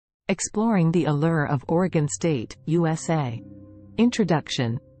Exploring the Allure of Oregon State, USA.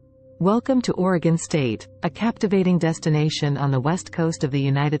 Introduction. Welcome to Oregon State, a captivating destination on the west coast of the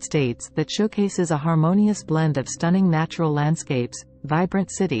United States that showcases a harmonious blend of stunning natural landscapes,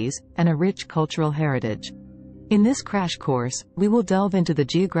 vibrant cities, and a rich cultural heritage. In this crash course, we will delve into the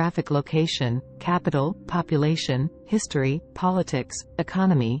geographic location, capital, population, history, politics,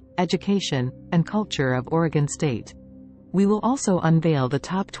 economy, education, and culture of Oregon State. We will also unveil the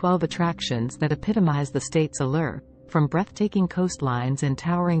top 12 attractions that epitomize the state's allure, from breathtaking coastlines and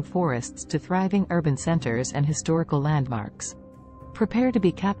towering forests to thriving urban centers and historical landmarks. Prepare to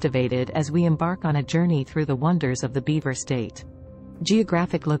be captivated as we embark on a journey through the wonders of the Beaver State.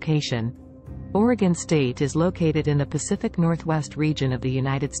 Geographic location. Oregon State is located in the Pacific Northwest region of the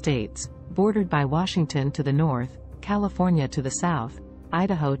United States, bordered by Washington to the north, California to the south,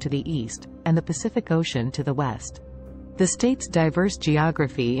 Idaho to the east, and the Pacific Ocean to the west. The state's diverse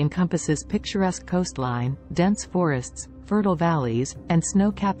geography encompasses picturesque coastline, dense forests, fertile valleys, and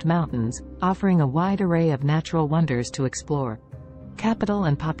snow-capped mountains, offering a wide array of natural wonders to explore. Capital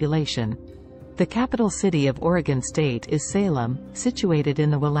and population. The capital city of Oregon State is Salem, situated in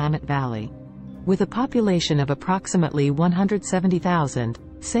the Willamette Valley. With a population of approximately 170,000,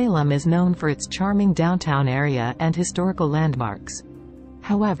 Salem is known for its charming downtown area and historical landmarks.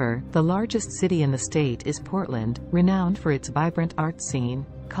 However, the largest city in the state is Portland, renowned for its vibrant art scene,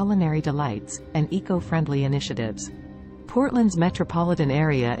 culinary delights, and eco-friendly initiatives. Portland's metropolitan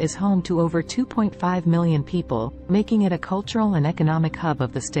area is home to over 2.5 million people, making it a cultural and economic hub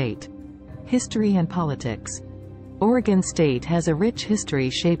of the state. History and politics. Oregon State has a rich history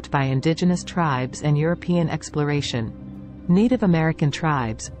shaped by indigenous tribes and European exploration. Native American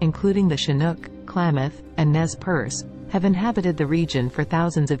tribes, including the Chinook, Klamath, and Nez Perce, have inhabited the region for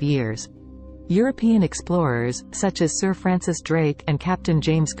thousands of years. European explorers, such as Sir Francis Drake and Captain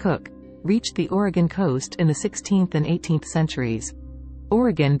James Cook, reached the Oregon coast in the 16th and 18th centuries.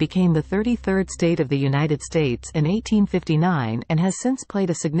 Oregon became the 33rd state of the United States in 1859 and has since played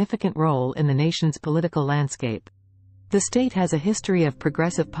a significant role in the nation's political landscape. The state has a history of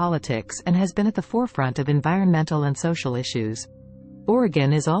progressive politics and has been at the forefront of environmental and social issues.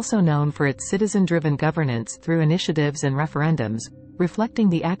 Oregon is also known for its citizen-driven governance through initiatives and referendums, reflecting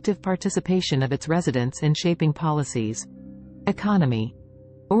the active participation of its residents in shaping policies. Economy.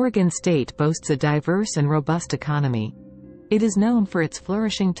 Oregon State boasts a diverse and robust economy. It is known for its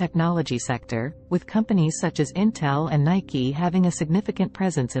flourishing technology sector, with companies such as Intel and Nike having a significant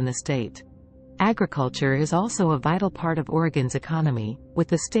presence in the state. Agriculture is also a vital part of Oregon's economy, with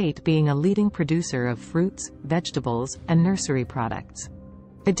the state being a leading producer of fruits, vegetables, and nursery products.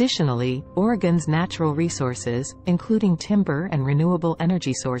 Additionally, Oregon's natural resources, including timber and renewable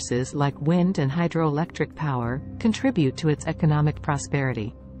energy sources like wind and hydroelectric power, contribute to its economic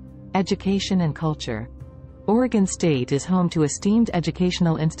prosperity. Education and culture. Oregon State is home to esteemed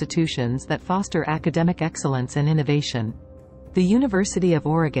educational institutions that foster academic excellence and innovation. The University of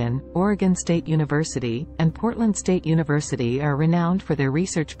Oregon, Oregon State University, and Portland State University are renowned for their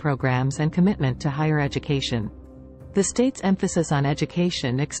research programs and commitment to higher education. The state's emphasis on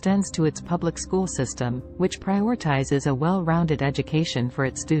education extends to its public school system, which prioritizes a well-rounded education for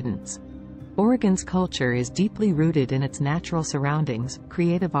its students. Oregon's culture is deeply rooted in its natural surroundings,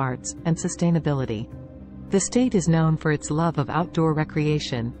 creative arts, and sustainability. The state is known for its love of outdoor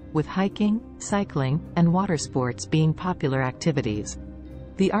recreation, with hiking, cycling, and water sports being popular activities.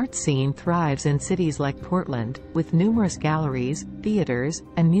 The art scene thrives in cities like Portland, with numerous galleries, theaters,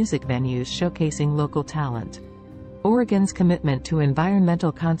 and music venues showcasing local talent. Oregon's commitment to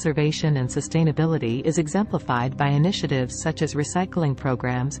environmental conservation and sustainability is exemplified by initiatives such as recycling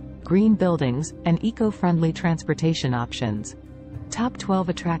programs, green buildings, and eco-friendly transportation options. Top 12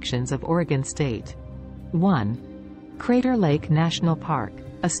 attractions of Oregon State. 1. Crater Lake National Park,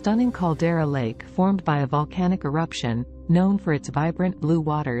 a stunning caldera lake formed by a volcanic eruption, known for its vibrant blue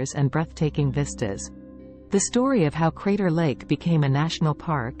waters and breathtaking vistas. The story of how Crater Lake became a national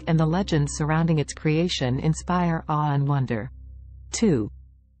park and the legends surrounding its creation inspire awe and wonder. 2.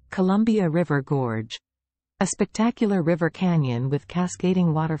 Columbia River Gorge, a spectacular river canyon with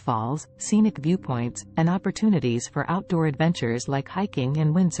cascading waterfalls, scenic viewpoints, and opportunities for outdoor adventures like hiking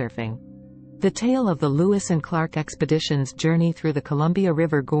and windsurfing. The tale of the Lewis and Clark expedition's journey through the Columbia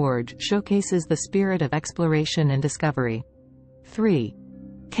River Gorge showcases the spirit of exploration and discovery. 3.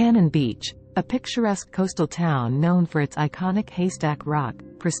 Cannon Beach, a picturesque coastal town known for its iconic haystack rock,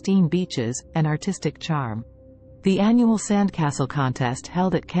 pristine beaches, and artistic charm. The annual sandcastle contest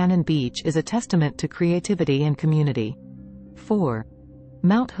held at Cannon Beach is a testament to creativity and community. 4.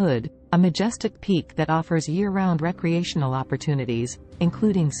 Mount Hood, a majestic peak that offers year-round recreational opportunities,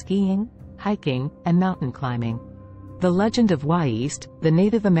 including skiing, hiking, and mountain climbing. The legend of Wyeast, the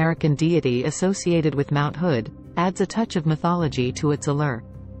Native American deity associated with Mount Hood, adds a touch of mythology to its allure.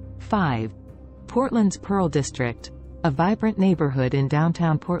 5. Portland's Pearl District, a vibrant neighborhood in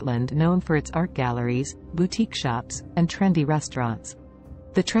downtown Portland known for its art galleries, boutique shops, and trendy restaurants.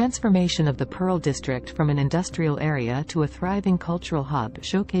 The transformation of the Pearl District from an industrial area to a thriving cultural hub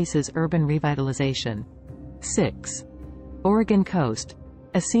showcases urban revitalization. 6. Oregon Coast,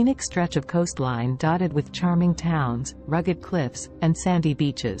 a scenic stretch of coastline dotted with charming towns, rugged cliffs, and sandy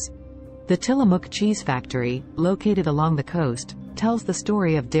beaches. The Tillamook Cheese Factory, located along the coast, tells the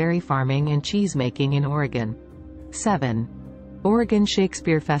story of dairy farming and cheesemaking in Oregon. 7. Oregon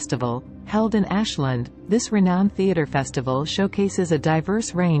Shakespeare Festival, held in Ashland, this renowned theater festival showcases a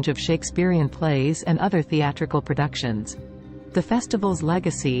diverse range of Shakespearean plays and other theatrical productions. The festival's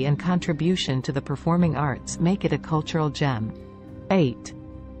legacy and contribution to the performing arts make it a cultural gem. 8.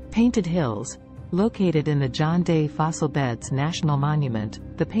 Painted Hills. Located in the John Day Fossil Beds National Monument,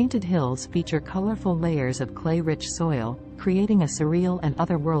 the Painted Hills feature colorful layers of clay-rich soil, creating a surreal and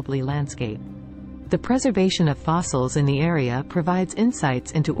otherworldly landscape. The preservation of fossils in the area provides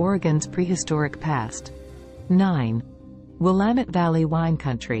insights into Oregon's prehistoric past. 9. Willamette Valley Wine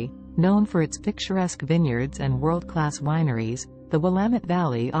Country. Known for its picturesque vineyards and world-class wineries, the Willamette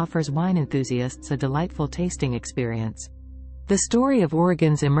Valley offers wine enthusiasts a delightful tasting experience. The story of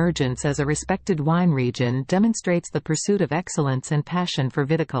Oregon's emergence as a respected wine region demonstrates the pursuit of excellence and passion for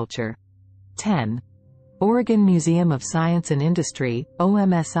viticulture. 10. Oregon Museum of Science and Industry,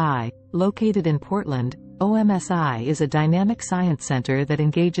 OMSI. Located in Portland, OMSI is a dynamic science center that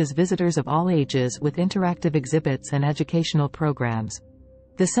engages visitors of all ages with interactive exhibits and educational programs.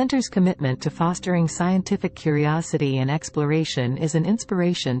 The center's commitment to fostering scientific curiosity and exploration is an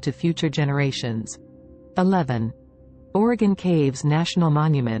inspiration to future generations. 11. Oregon Caves National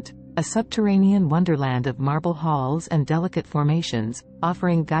Monument, a subterranean wonderland of marble halls and delicate formations,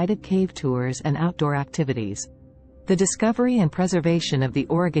 offering guided cave tours and outdoor activities. The discovery and preservation of the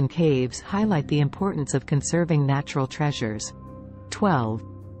Oregon caves highlight the importance of conserving natural treasures. 12.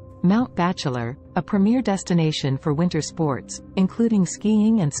 Mount Bachelor, a premier destination for winter sports, including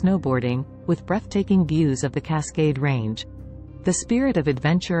skiing and snowboarding, with breathtaking views of the Cascade Range. The spirit of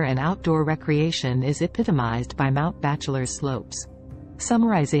adventure and outdoor recreation is epitomized by Mount Bachelor's slopes.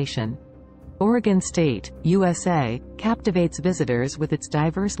 Summarization. Oregon State, USA, captivates visitors with its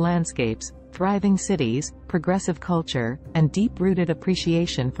diverse landscapes, thriving cities, progressive culture, and deep-rooted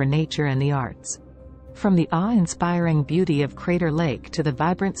appreciation for nature and the arts. From the awe-inspiring beauty of Crater Lake to the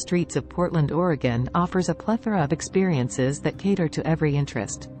vibrant streets of Portland, Oregon offers a plethora of experiences that cater to every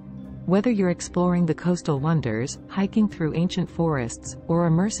interest. Whether you're exploring the coastal wonders, hiking through ancient forests, or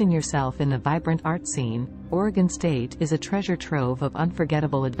immersing yourself in the vibrant art scene, Oregon State is a treasure trove of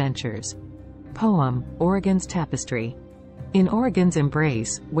unforgettable adventures. Poem, Oregon's Tapestry. In Oregon's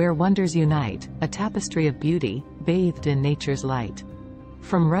embrace, where wonders unite, a tapestry of beauty, bathed in nature's light.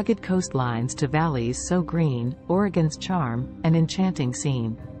 From rugged coastlines to valleys so green, Oregon's charm, an enchanting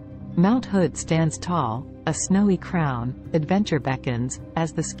scene. Mount Hood stands tall, a snowy crown, adventure beckons,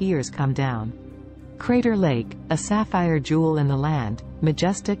 as the skiers come down. Crater Lake, a sapphire jewel in the land,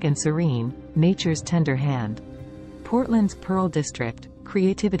 majestic and serene, nature's tender hand. Portland's Pearl District,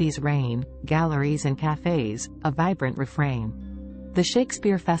 creativity's reign, galleries and cafes, a vibrant refrain. The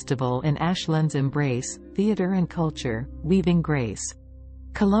Shakespeare Festival in Ashland's embrace, theater and culture, weaving grace.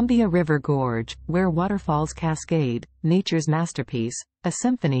 Columbia River Gorge, where waterfalls cascade, nature's masterpiece, a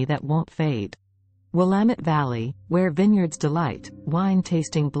symphony that won't fade. Willamette Valley, where vineyards delight,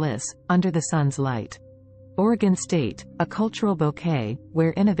 wine-tasting bliss, under the sun's light. Oregon State, a cultural bouquet,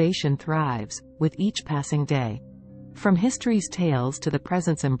 where innovation thrives, with each passing day. From history's tales to the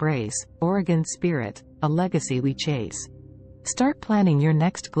present's embrace, Oregon's spirit, a legacy we chase. Start planning your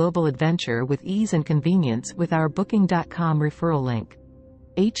next global adventure with ease and convenience with our Booking.com referral link.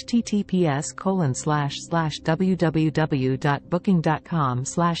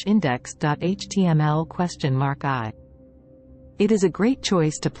 https://www.booking.com/index.html?i. It is a great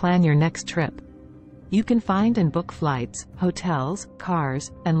choice to plan your next trip. You can find and book flights, hotels,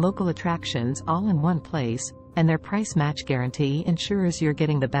 cars, and local attractions all in one place, and their price match guarantee ensures you're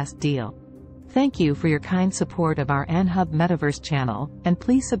getting the best deal. Thank you for your kind support of our AnHub Metaverse channel, and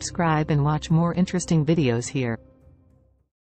please subscribe and watch more interesting videos here.